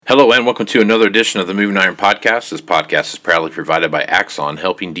Hello and welcome to another edition of the Moving Iron Podcast. This podcast is proudly provided by Axon,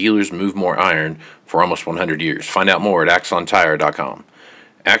 helping dealers move more iron for almost 100 years. Find out more at axontire.com.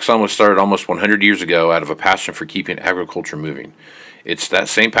 Axon was started almost 100 years ago out of a passion for keeping agriculture moving. It's that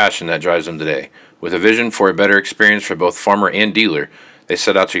same passion that drives them today. With a vision for a better experience for both farmer and dealer, they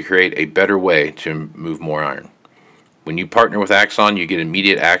set out to create a better way to move more iron. When you partner with Axon, you get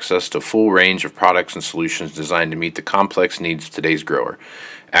immediate access to a full range of products and solutions designed to meet the complex needs of today's grower.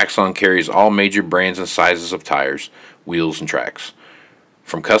 Axon carries all major brands and sizes of tires, wheels, and tracks.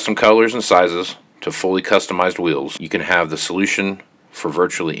 From custom colors and sizes to fully customized wheels, you can have the solution for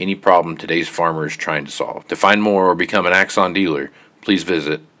virtually any problem today's farmer is trying to solve. To find more or become an Axon dealer, please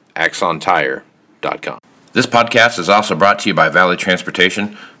visit axontire.com. This podcast is also brought to you by Valley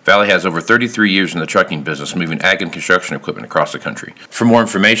Transportation. Valley has over 33 years in the trucking business, moving ag and construction equipment across the country. For more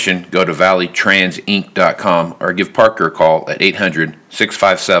information, go to valleytransinc.com or give Parker a call at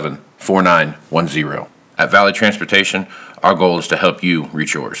 800-657-4910. At Valley Transportation, our goal is to help you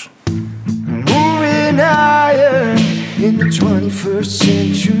reach yours. Moving higher in the 21st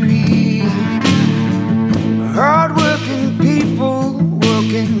century. Hard-working people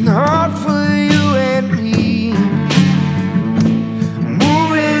working hard for you and me.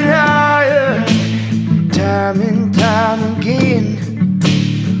 Moving higher, time and time again.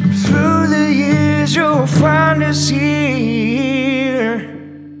 Through the years you'll find us here.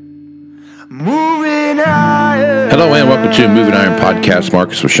 Moving higher. Hello and welcome to Moving Iron Podcast.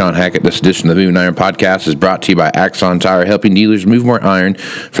 Marcus with Shawn Hackett. This edition of the Moving Iron Podcast is brought to you by Axon Tire, helping dealers move more iron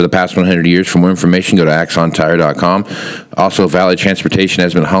for the past 100 years. For more information, go to axontire.com. Also, Valley Transportation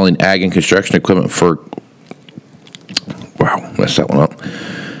has been hauling ag and construction equipment for... Wow, messed that one up.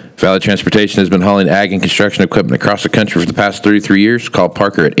 Valley Transportation has been hauling ag and construction equipment across the country for the past 33 years. Call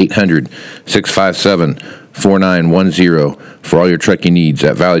Parker at 800-657-4910 for all your trucking needs.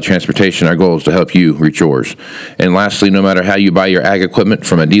 At Valley Transportation, our goal is to help you reach yours. And lastly, no matter how you buy your ag equipment,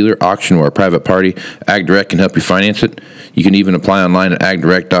 from a dealer, auction, or a private party, AgDirect can help you finance it. You can even apply online at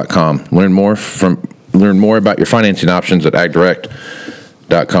agdirect.com. Learn more about your financing options at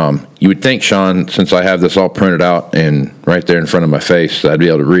agdirect.com. You would think, Shawn, since I have this all printed out and right there in front of my face, that I'd be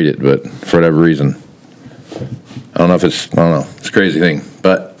able to read it, but for whatever reason, it's a crazy thing.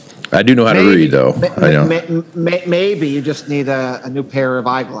 But I do know how to read, though. Maybe you just need a new pair of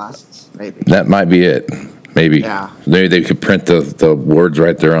eyeglasses. Maybe that might be it. Maybe. Yeah. Maybe they could print the words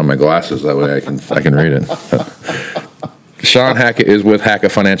right there on my glasses. That way I can read it. Shawn Hackett is with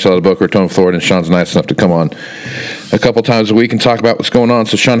Hackett Financial out of Boca Raton, Florida, and Shawn's nice enough to come on a couple times a week and talk about what's going on.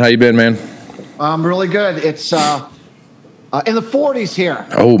 So, Shawn, how you been, man? I'm really good. It's in the 40s here.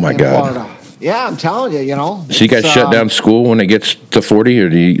 Oh my God! Florida. Yeah, I'm telling you, So you guys shut down school when it gets to 40, or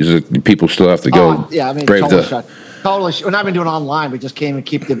do people still have to go? Totally shut. Totally. We're not even doing online. We just can't even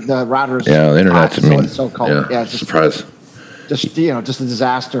keep the routers. Yeah, the internet's it's so cold. Yeah, it's just, surprise. Just a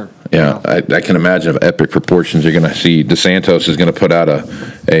disaster. Yeah, I can imagine of epic proportions. You're going to see DeSantis is going to put out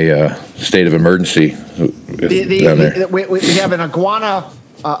a state of emergency down there. We have an iguana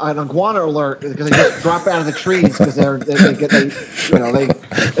alert because they just drop out of the trees because they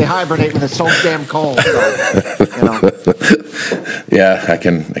hibernate when it's so damn cold. So, Yeah, I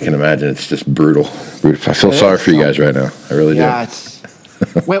can imagine. It's just brutal. I feel sorry for you guys right now. I really do. Yeah, it's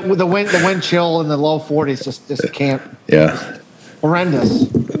with the wind chill in the low 40s. Just can't. Yeah. Horrendous.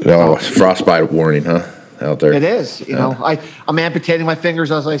 Oh, frostbite warning, huh? Out there. It is. I'm amputating my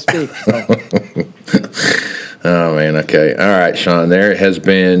fingers as I speak. So. Oh, man. Okay. All right, Shawn. There has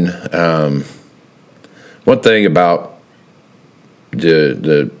been one thing about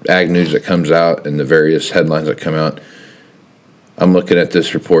the ag news that comes out and the various headlines that come out. I'm looking at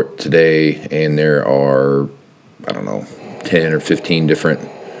this report today, and there are, 10 or 15 different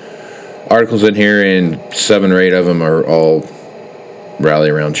articles in here, and 7 or 8 of them are all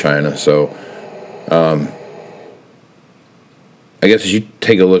rally around China. So I guess as you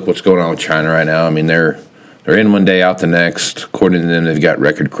take a look what's going on with China right now, they're in one day, out the next. According to them, they've got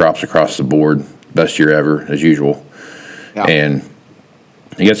record crops across the board, best year ever, as usual. Yeah. And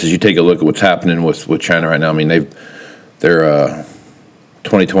I guess as you take a look at what's happening with China right now, their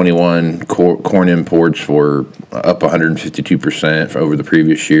 2021 corn imports were up 152% over the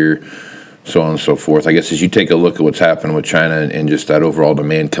previous year, so on and so forth. I guess as you take a look at what's happening with China and just that overall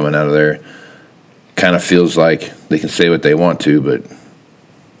demand coming out of there, kind of feels like they can say what they want to, but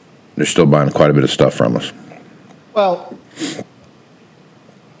they're still buying quite a bit of stuff from us. Well,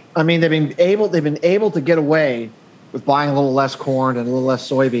 they've been able to get away with buying a little less corn and a little less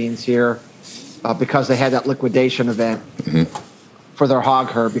soybeans here because they had that liquidation event for their hog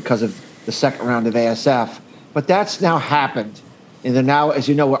herd because of the second round of ASF. But that's now happened. And then now, as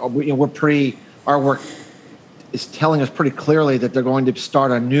you know, our work is telling us pretty clearly that they're going to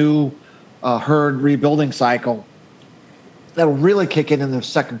start a new herd rebuilding cycle that'll really kick in the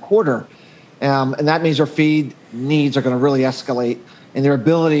second quarter. And that means their feed needs are going to really escalate, and their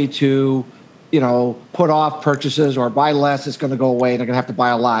ability to, put off purchases or buy less is going to go away, and they're going to have to buy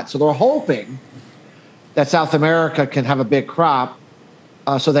a lot. So they're hoping that South America can have a big crop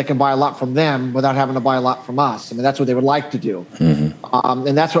so they can buy a lot from them without having to buy a lot from us. I mean, that's what they would like to do. Mm-hmm.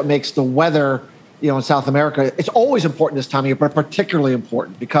 And that's what makes the weather, in South America, it's always important this time of year, but particularly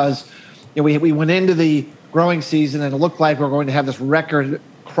important because we went into the growing season and it looked like we were going to have this record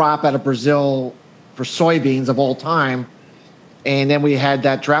crop out of Brazil for soybeans of all time. And then we had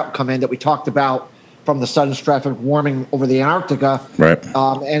that drought come in that we talked about from the sudden stratospheric warming over the Antarctica. Right.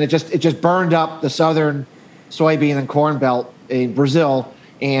 And it just burned up the southern soybean and corn belt in Brazil.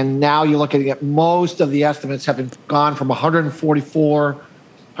 And now you're looking at most of the estimates have gone from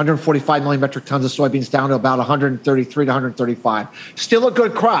 145 million metric tons of soybeans down to about 133 to 135. Still a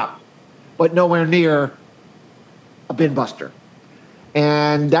good crop, but nowhere near a bin buster.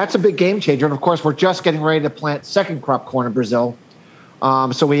 And that's a big game changer. And of course, we're just getting ready to plant second crop corn in Brazil.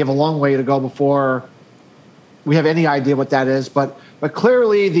 So we have a long way to go before we have any idea what that is. But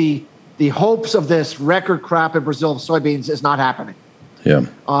clearly the hopes of this record crop in Brazil of soybeans is not happening. Yeah.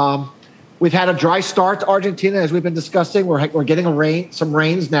 We've had a dry start to Argentina, as we've been discussing. We're getting some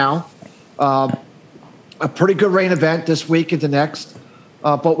rains now. A pretty good rain event this week into next.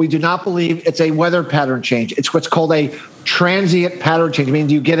 But we do not believe it's a weather pattern change. It's what's called a transient pattern change. I mean,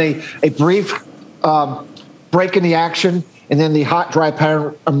 you get a brief break in the action, and then the hot, dry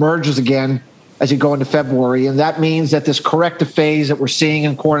pattern emerges again as you go into February. And that means that this corrective phase that we're seeing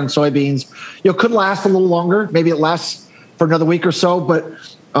in corn and soybeans, could last a little longer. Maybe it lasts for another week or so. But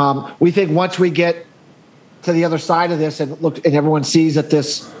we think once we get to the other side of this and everyone sees that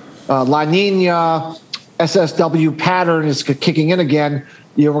this La Nina SSW pattern is kicking in again,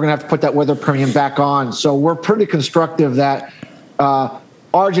 we're going to have to put that weather premium back on. So we're pretty constructive that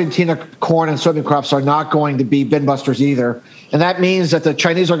Argentina corn and soybean crops are not going to be bin busters either. And that means that the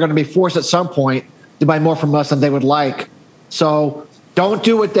Chinese are going to be forced at some point to buy more from us than they would like. So don't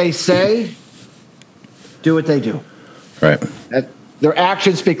do what they say, do what they do. Right. Their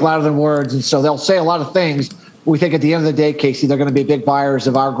actions speak louder than words. And so they'll say a lot of things. We think at the end of the day, Casey, they're going to be big buyers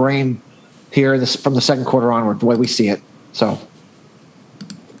of our grain here from the second quarter onward, the way we see it. So.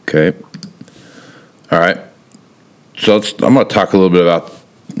 Okay. All right. So I'm going to talk a little bit about,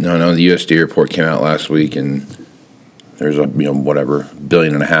 I know the USDA report came out last week, and there's a, whatever, 1.5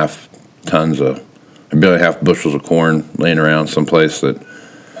 billion tons of, 1.5 billion bushels of corn laying around someplace that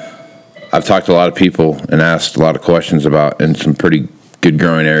I've talked to a lot of people and asked a lot of questions about in some pretty good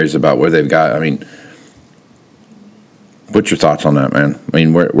growing areas about where they've got. I mean, what's your thoughts on that, man? I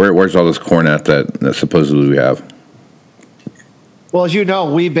mean, where's all this corn at that supposedly we have? Well, as you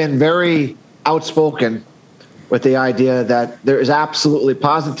know, we've been very outspoken with the idea that there is absolutely,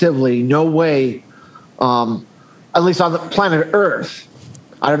 positively no way, at least on the planet Earth.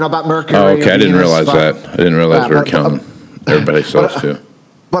 I don't know about Mercury. Oh, okay. I didn't realize that. I didn't realize we were counting everybody else too.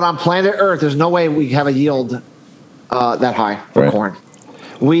 But on planet Earth, there's no way we have a yield that high for corn.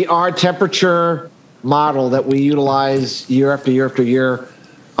 Our temperature model that we utilize year after year after year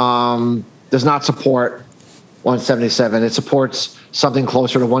does not support 177. It supports something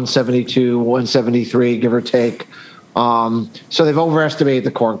closer to 172, 173, give or take. So they've overestimated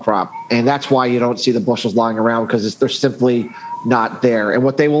the corn crop, and that's why you don't see the bushels lying around, because they're simply not there. And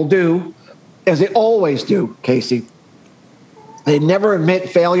what they will do, as they always do, Casey, they never admit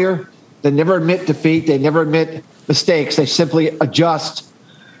failure. They never admit defeat. They never admit mistakes. They simply adjust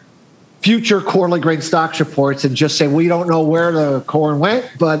future quarterly grain stocks reports and just say, we don't know where the corn went,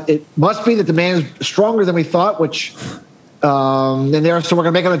 but it must be that demand is stronger than we thought, which so we're going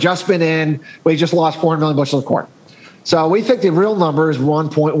to make an adjustment, and we just lost 400 million bushels of corn. So we think the real number is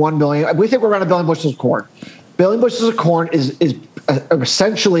 1.1 billion. We think we're around 1 billion bushels of corn. 1 billion bushels of corn is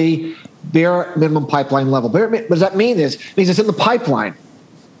essentially bare minimum pipeline level. What does that mean? It means it's in the pipeline.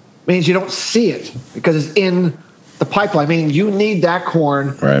 It means you don't see it because it's in the pipeline, meaning you need that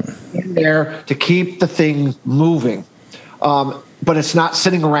corn in there to keep the thing moving. But it's not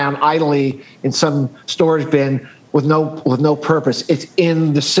sitting around idly in some storage bin with no purpose. It's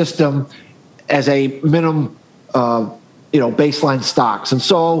in the system as a minimum baseline stocks. And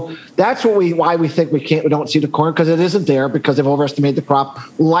so that's why we think we don't see the corn, because it isn't there, because they've overestimated the crop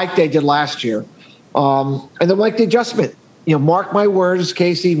like they did last year. And then like the adjustment, mark my words,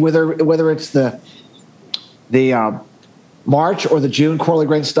 Casey, whether it's the March or the June quarterly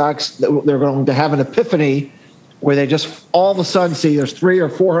grain stocks, they're going to have an epiphany where they just all of a sudden see there's 300 or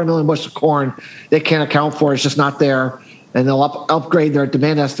 400 million bushels of corn they can't account for. It's just not there. And they'll upgrade their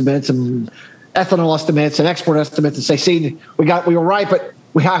demand estimates and ethanol estimates and export estimates and say, see, we were right, but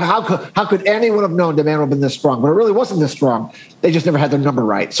how could anyone have known demand would have been this strong? But it really wasn't this strong. They just never had their number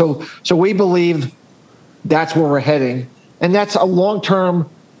right. So we believe that's where we're heading. And that's a long-term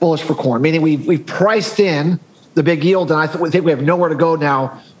bullish for corn, meaning we've priced in the big yield, and I think we have nowhere to go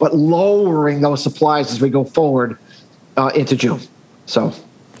now but lowering those supplies as we go forward into June. So,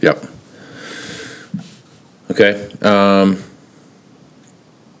 yep. Okay.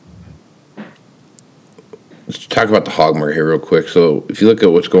 Let's talk about the hog market here real quick. So if you look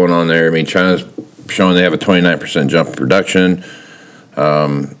at what's going on there, I mean, China's showing they have a 29% jump in production.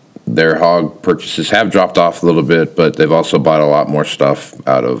 Their hog purchases have dropped off a little bit, but they've also bought a lot more stuff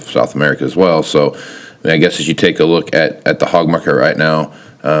out of South America as well. So I guess as you take a look at the hog market right now,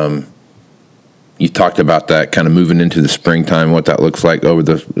 you talked about that kind of moving into the springtime, what that looks like over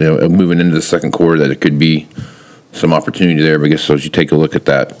the, moving into the second quarter, that it could be some opportunity there. But I guess so as you take a look at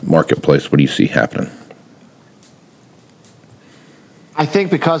that marketplace, what do you see happening? I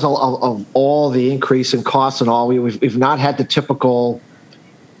think because of all the increase in costs and all, we've not had the typical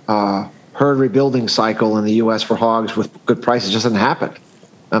herd rebuilding cycle in the U.S. for hogs with good prices. It just doesn't happen.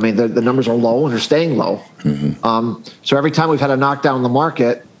 I mean, the numbers are low and they're staying low. Mm-hmm. So every time we've had a knockdown in the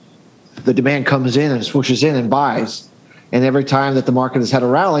market, the demand comes in and swooshes in and buys. And every time that the market has had a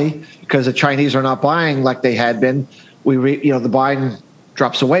rally, because the Chinese are not buying like they had been, the buying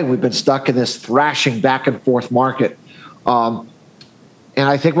drops away. We've been stuck in this thrashing back and forth market. And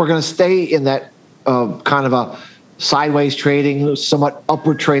I think we're going to stay in that kind of a sideways trading, somewhat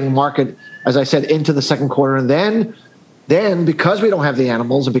upward trading market, as I said, into the second quarter. And then because we don't have the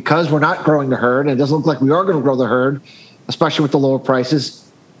animals and because we're not growing the herd, and it doesn't look like we are going to grow the herd, especially with the lower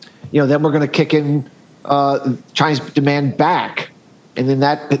prices, then we're going to kick in Chinese demand back. And then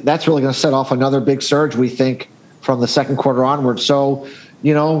that's really going to set off another big surge, we think, from the second quarter onward. So,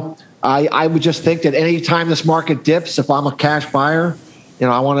 I would just think that any time this market dips, if I'm a cash buyer,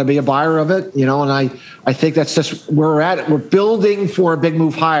 I want to be a buyer of it, and I think that's just where we're at. We're building for a big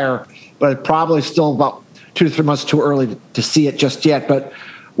move higher, but it probably still about 2 to 3 months too early to see it just yet. But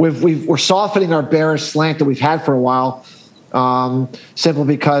we're softening our bearish slant that we've had for a while, simply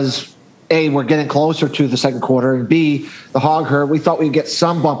because A, we're getting closer to the second quarter, and B, the hog herd, we thought we'd get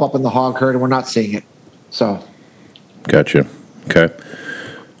some bump up in the hog herd, and we're not seeing it. So, gotcha. Okay.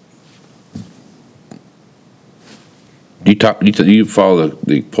 Do you follow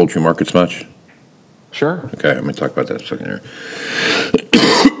the poultry markets much? Sure. Okay, I'm going to talk about that in a second here.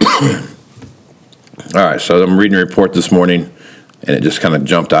 All right, so I'm reading a report this morning, and it just kind of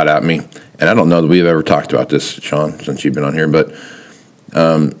jumped out at me. And I don't know that we've ever talked about this, Shawn, since you've been on here, but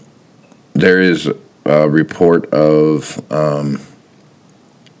there is a report of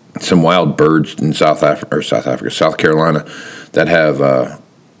some wild birds in South Carolina, that have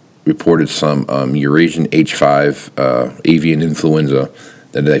reported some Eurasian H5 avian influenza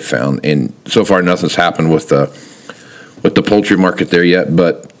that they found. And so far, nothing's happened with the poultry market there yet,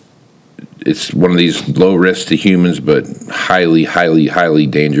 but it's one of these low risk to humans, but highly, highly, highly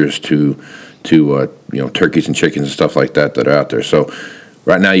dangerous to turkeys and chickens and stuff like that are out there. So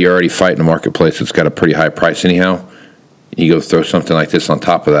right now, you're already fighting a marketplace that's got a pretty high price anyhow. You go throw something like this on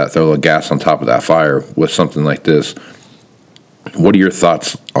top of that, throw a little gas on top of that fire with something like this. What are your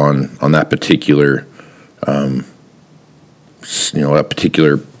thoughts on that particular, that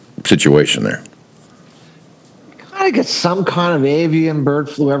particular situation there? I get some kind of avian bird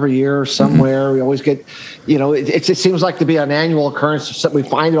flu every year somewhere. Mm-hmm. We always get, it seems like to be an annual occurrence. We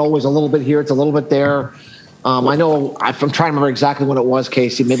find it always a little bit here, it's a little bit there. I know, I'm trying to remember exactly when it was,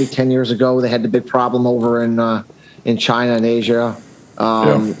 Casey. Maybe 10 years ago, they had the big problem over in China and Asia,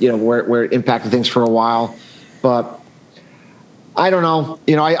 where it impacted things for a while. But I don't know.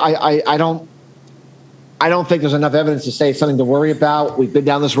 I don't think there's enough evidence to say it's something to worry about. We've been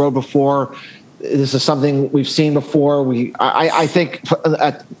down this road before. This is something we've seen before. I think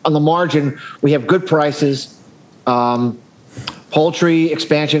on the margin, we have good prices. Poultry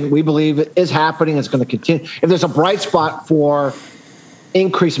expansion, we believe it is happening. It's going to continue. If there's a bright spot for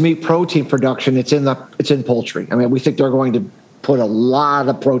increased meat protein production, it's in poultry. I mean, we think they're going to put a lot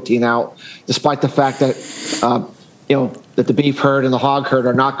of protein out, despite the fact that that the beef herd and the hog herd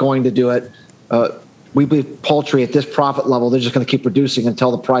are not going to do it. We believe poultry at this profit level, they're just going to keep producing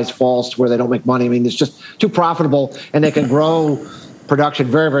until the price falls to where they don't make money. I mean, it's just too profitable, and they can grow production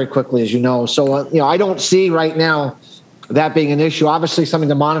very, very quickly, as you know. So, I don't see right now that being an issue. Obviously, something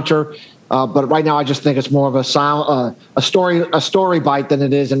to monitor, but right now I just think it's more of a story bite than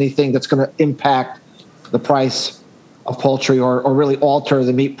it is anything that's going to impact the price of poultry or really alter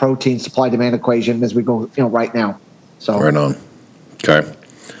the meat protein supply demand equation as we go, right now. So right on. Okay.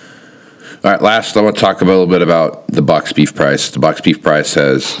 All right, last, I want to talk a little bit about the box beef price. The box beef price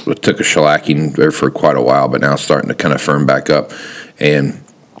took a shellacking there for quite a while, but now it's starting to kind of firm back up. And,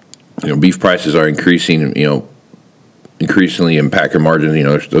 beef prices are increasing, increasingly in packer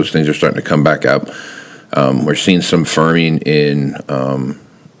margins. Those things are starting to come back up. We're seeing some firming in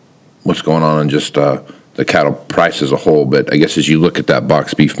what's going on in just the cattle price as a whole. But I guess as you look at that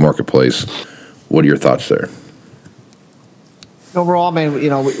box beef marketplace, what are your thoughts there? Overall, man, we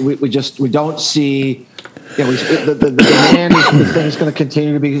don't see, the demand is going to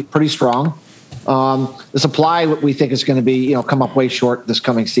continue to be pretty strong. The supply, we think, is going to be, come up way short this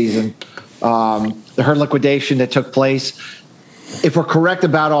coming season. The herd liquidation that took place, if we're correct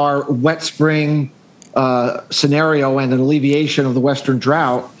about our wet spring scenario and an alleviation of the western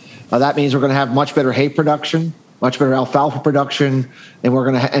drought, that means we're going to have much better hay production, much better alfalfa production,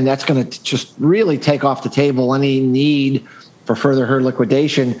 and that's going to just really take off the table any need for further herd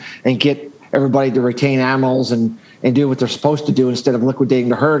liquidation and get everybody to retain animals and do what they're supposed to do instead of liquidating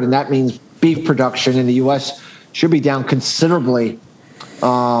the herd. And that means beef production in the U.S. should be down considerably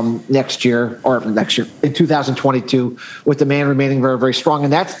next year in 2022, with demand remaining very, very strong.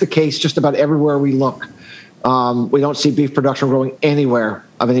 And that's the case just about everywhere we look. We don't see beef production growing anywhere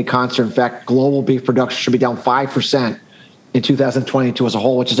of any concern. In fact, global beef production should be down 5% in 2022 as a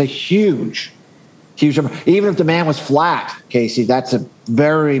whole, which is a huge number. Even if demand was flat, Casey, that's a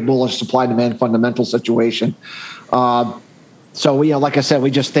very bullish supply-demand fundamental situation. So like I said, we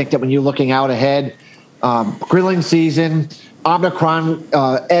just think that when you're looking out ahead, grilling season, Omicron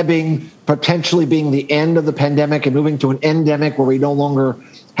ebbing, potentially being the end of the pandemic and moving to an endemic where we no longer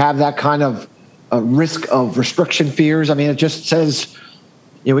have that kind of risk of restriction fears. I mean, it just says,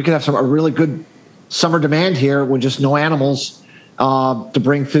 we could have a really good summer demand here with just no animals to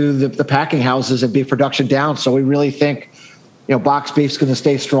bring through the packing houses and beef production down. So we really think, box beef's going to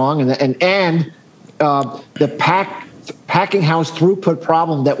stay strong, and the packing house throughput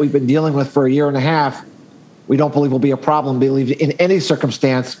problem that we've been dealing with for a year and a half, we don't believe will be a problem. We believe in any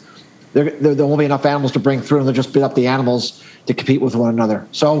circumstance there won't be enough animals to bring through, and they'll just bid up the animals to compete with one another.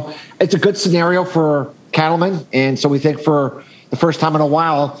 So it's a good scenario for cattlemen, and so we think for the first time in a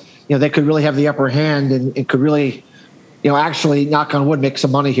while, they could really have the upper hand and could really, actually, knock on wood, make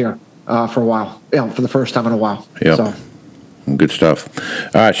some money here for a while, for the first time in a while. Yeah. So. Good stuff.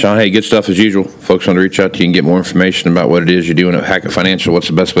 All right, Shawn. Hey, good stuff as usual. Folks want to reach out to you and get more information about what it is you're doing at Hackett Financial. What's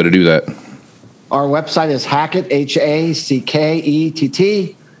the best way to do that? Our website is Hackett,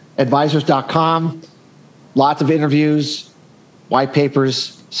 Hackett, advisors.com. Lots of interviews, white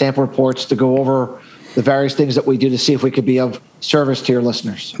papers, sample reports to go over the various things that we do to see if we could be of service to your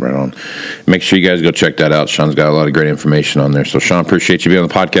listeners. Right on. Make sure you guys go check that out. Shawn's got a lot of great information on there. So, Shawn, appreciate you being on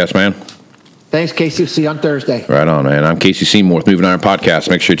the podcast, man. Thanks, Casey. See you on Thursday. Right on, man. I'm Casey Seymour with Moving Iron Podcast.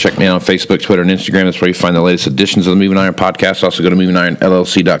 Make sure you check me out on Facebook, Twitter, and Instagram. That's where you find the latest editions of the Moving Iron Podcast. Also, go to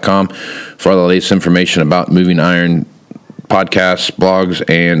movingironllc.com for all the latest information about Moving Iron podcasts, blogs,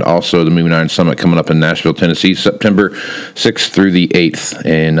 and also the Moving Iron Summit coming up in Nashville, Tennessee, September 6th through the 8th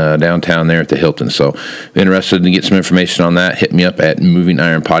in downtown there at the Hilton. So if you're interested in get some information on that, hit me up at Moving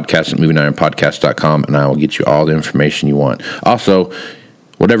Iron Podcast at movingironpodcast.com, and I will get you all the information you want. Also,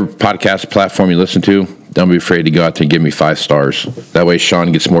 whatever podcast platform you listen to, don't be afraid to go out there and give me 5 stars. That way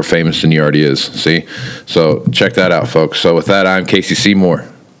Shawn gets more famous than he already is. See? So check that out, folks. So with that, I'm Casey Seymour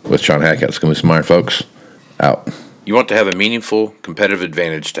with Shawn Hackett. Let's go with some iron, folks. Out. You want to have a meaningful competitive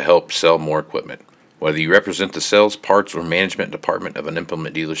advantage to help sell more equipment. Whether you represent the sales, parts, or management department of an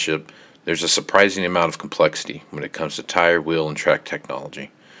implement dealership, there's a surprising amount of complexity when it comes to tire, wheel, and track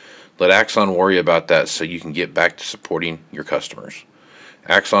technology. Let Axon worry about that so you can get back to supporting your customers.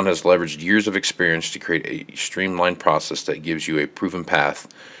 Axon has leveraged years of experience to create a streamlined process that gives you a proven path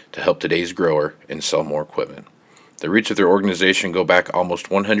to help today's grower and sell more equipment. The roots of their organization go back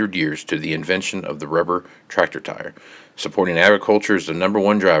almost 100 years to the invention of the rubber tractor tire. Supporting agriculture is the number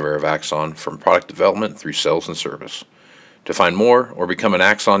one driver of Axon, from product development through sales and service. To find more or become an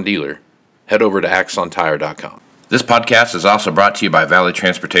Axon dealer, head over to axontire.com. This podcast is also brought to you by Valley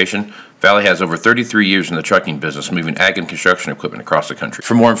Transportation. Valley has over 33 years in the trucking business, moving ag and construction equipment across the country.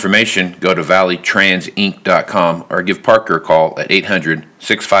 For more information, go to valleytransinc.com or give Parker a call at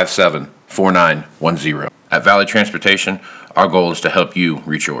 800-657-4910. At Valley Transportation, our goal is to help you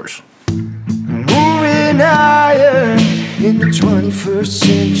reach yours. Moving higher in the 21st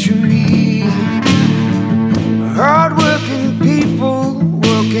century. Hard-working people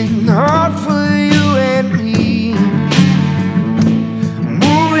working hard for you and me.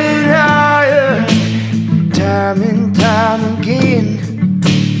 Moving higher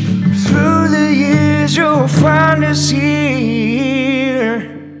you'll find us here.